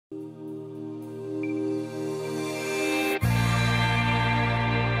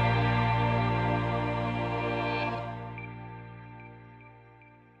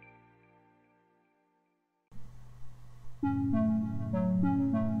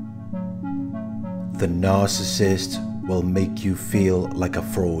The narcissist will make you feel like a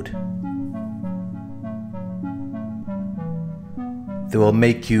fraud. They will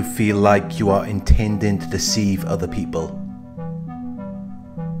make you feel like you are intending to deceive other people.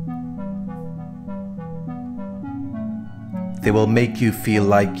 They will make you feel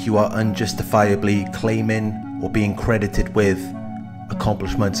like you are unjustifiably claiming or being credited with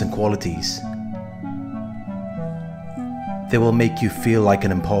accomplishments and qualities. They will make you feel like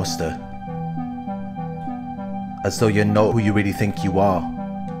an imposter, as though you're not who you really think you are,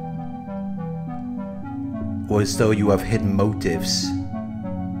 or as though you have hidden motives.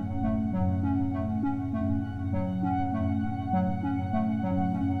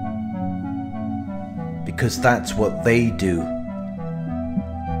 Because that's what they do.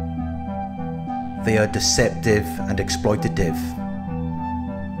 They are deceptive and exploitative.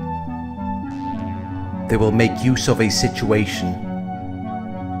 They will make use of a situation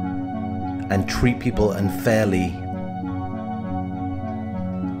and treat people unfairly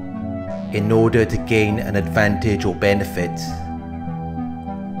in order to gain an advantage or benefit.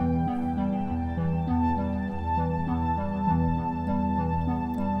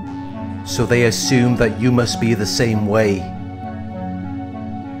 So they assume that you must be the same way.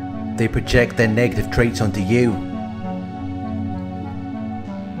 They project their negative traits onto you.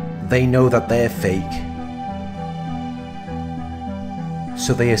 They know that they're fake.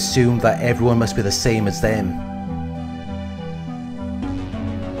 So they assume that everyone must be the same as them.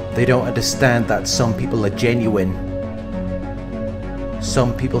 They don't understand that some people are genuine.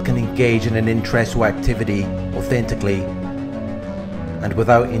 Some people can engage in an interest or activity authentically and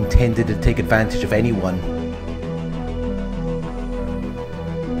without intending to take advantage of anyone.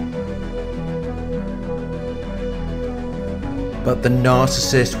 But the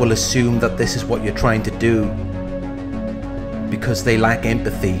narcissist will assume that this is what you're trying to do because they lack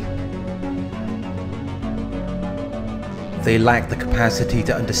empathy. They lack the capacity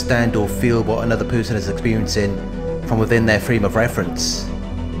to understand or feel what another person is experiencing from within their frame of reference.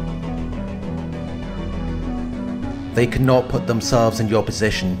 They cannot put themselves in your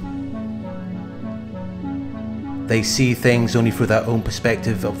position. They see things only through their own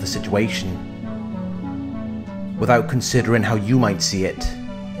perspective of the situation, without considering how you might see it.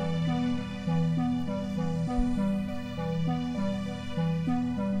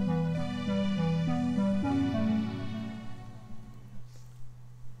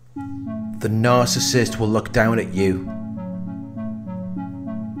 The narcissist will look down at you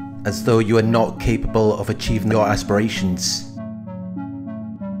as though you are not capable of achieving your aspirations.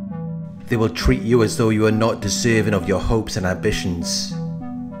 They will treat you as though you are not deserving of your hopes and ambitions.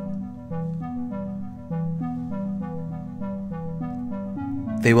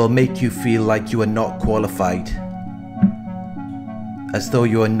 They will make you feel like you are not qualified, as though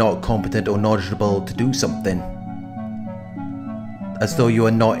you are not competent or knowledgeable to do something, as though you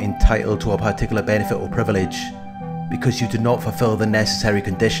are not entitled to a particular benefit or privilege because you do not fulfill the necessary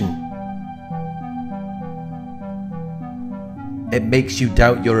condition. It makes you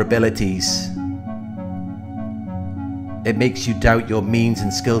doubt your abilities. It makes you doubt your means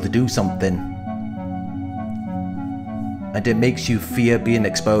and skill to do something. And it makes you fear being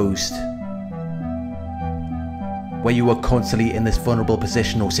exposed, where you are constantly in this vulnerable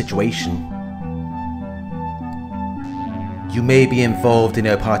position or situation. You may be involved in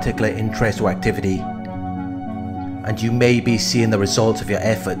a particular interest or activity, and you may be seeing the results of your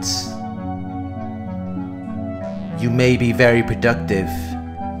efforts. You may be very productive.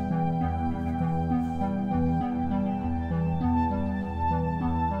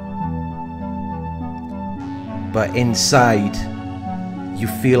 But inside, you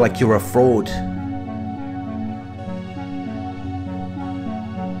feel like you're a fraud.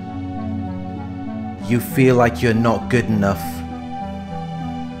 You feel like you're not good enough,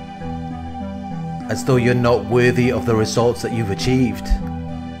 as though you're not worthy of the results that you've achieved.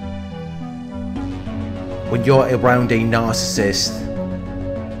 When you're around a narcissist,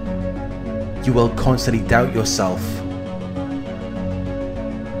 you will constantly doubt yourself.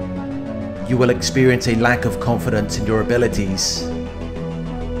 You will experience a lack of confidence in your abilities.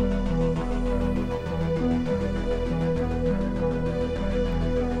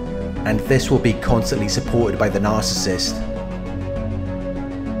 And this will be constantly supported by the narcissist.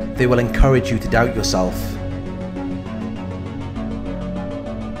 They will encourage you to doubt yourself,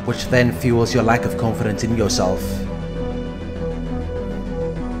 which then fuels your lack of confidence in yourself.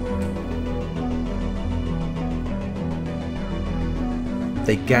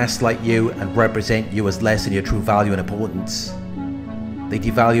 They gaslight you and represent you as less than your true value and importance. They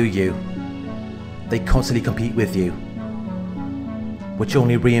devalue you. They constantly compete with you, which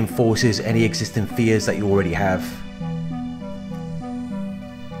only reinforces any existing fears that you already have.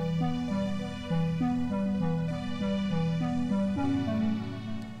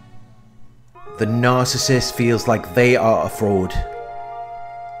 The narcissist feels like they are a fraud.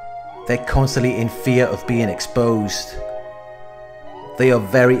 They're constantly in fear of being exposed. They are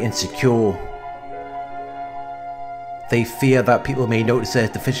very insecure. They fear that people may notice their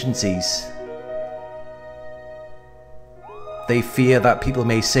deficiencies. They fear that people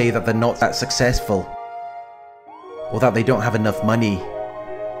may say that they're not that successful, or that they don't have enough money.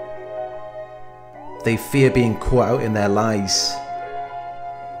 They fear being caught out in their lies.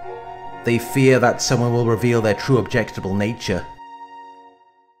 They fear that someone will reveal their true objectionable nature,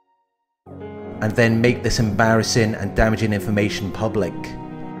 and then make this embarrassing and damaging information public.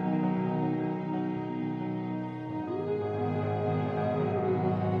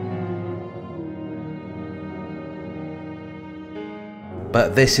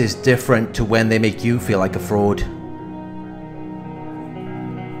 But this is different to when they make you feel like a fraud,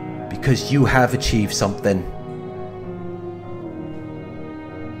 because you have achieved something.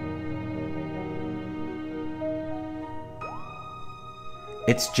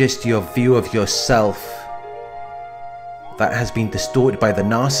 It's just your view of yourself that has been distorted by the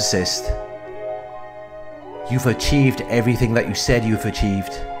narcissist. You've achieved everything that you said you've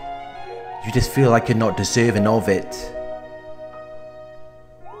achieved. You just feel like you're not deserving of it.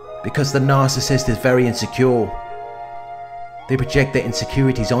 Because the narcissist is very insecure. They project their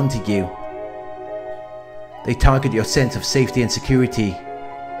insecurities onto you. They target your sense of safety and security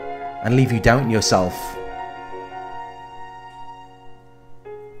and leave you doubting yourself,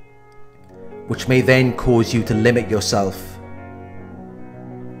 which may then cause you to limit yourself.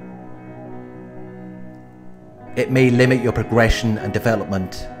 It may limit your progression and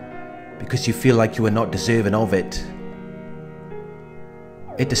development because you feel like you are not deserving of it.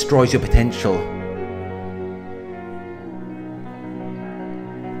 It destroys your potential.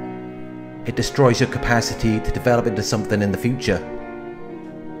 It destroys your capacity to develop into something in the future.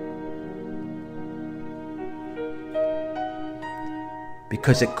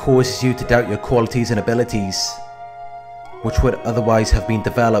 Because it causes you to doubt your qualities and abilities, which would otherwise have been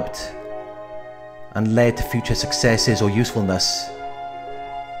developed and led to future successes or usefulness.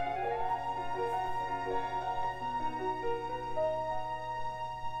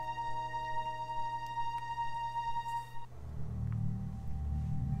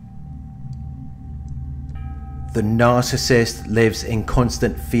 The narcissist lives in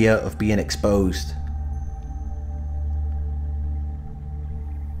constant fear of being exposed.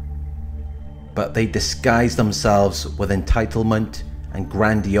 But they disguise themselves with entitlement and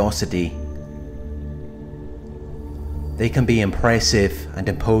grandiosity. They can be impressive and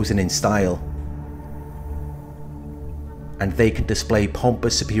imposing in style, and they can display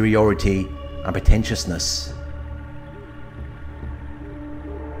pompous superiority and pretentiousness,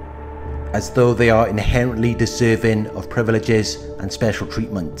 as though they are inherently deserving of privileges and special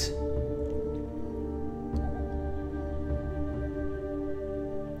treatment.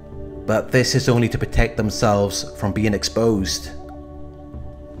 But this is only to protect themselves from being exposed.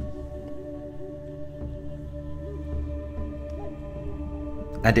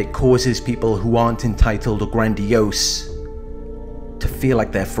 And it causes people who aren't entitled or grandiose to feel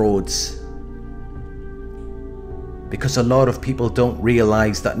like they're frauds. Because a lot of people don't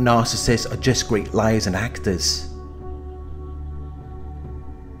realize that narcissists are just great liars and actors.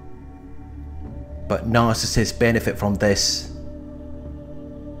 But narcissists benefit from this.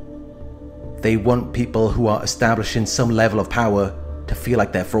 They want people who are establishing some level of power to feel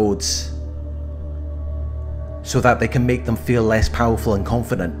like they're frauds, so that they can make them feel less powerful and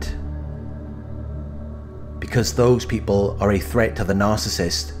confident. Because those people are a threat to the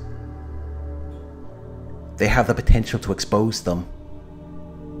narcissist. They have the potential to expose them.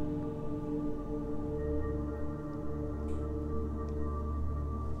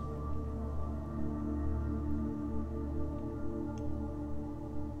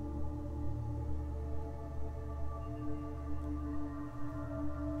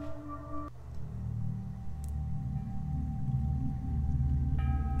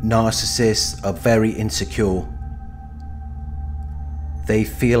 Narcissists are very insecure. They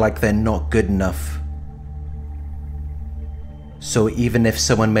feel like they're not good enough. So even if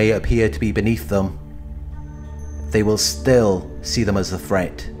someone may appear to be beneath them, they will still see them as a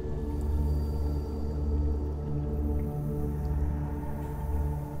threat.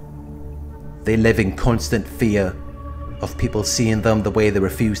 They live in constant fear of people seeing them the way they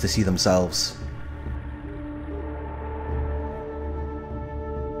refuse to see themselves.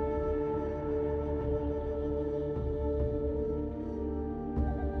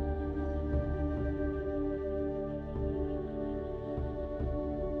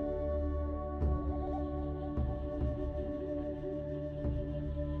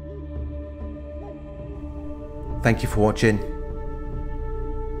 Thank you for watching.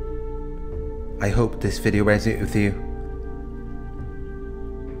 I hope this video resonated with you.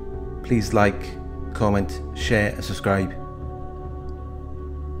 Please like, comment, share and subscribe.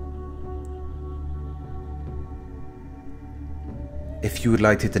 If you would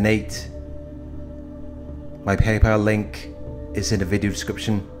like to donate, my PayPal link is in the video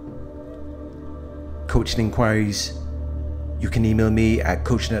description. Coaching inquiries, you can email me at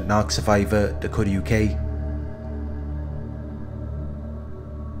coaching@narcsurvivor.co.uk.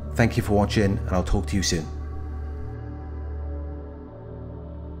 Thank you for watching, and I'll talk to you soon.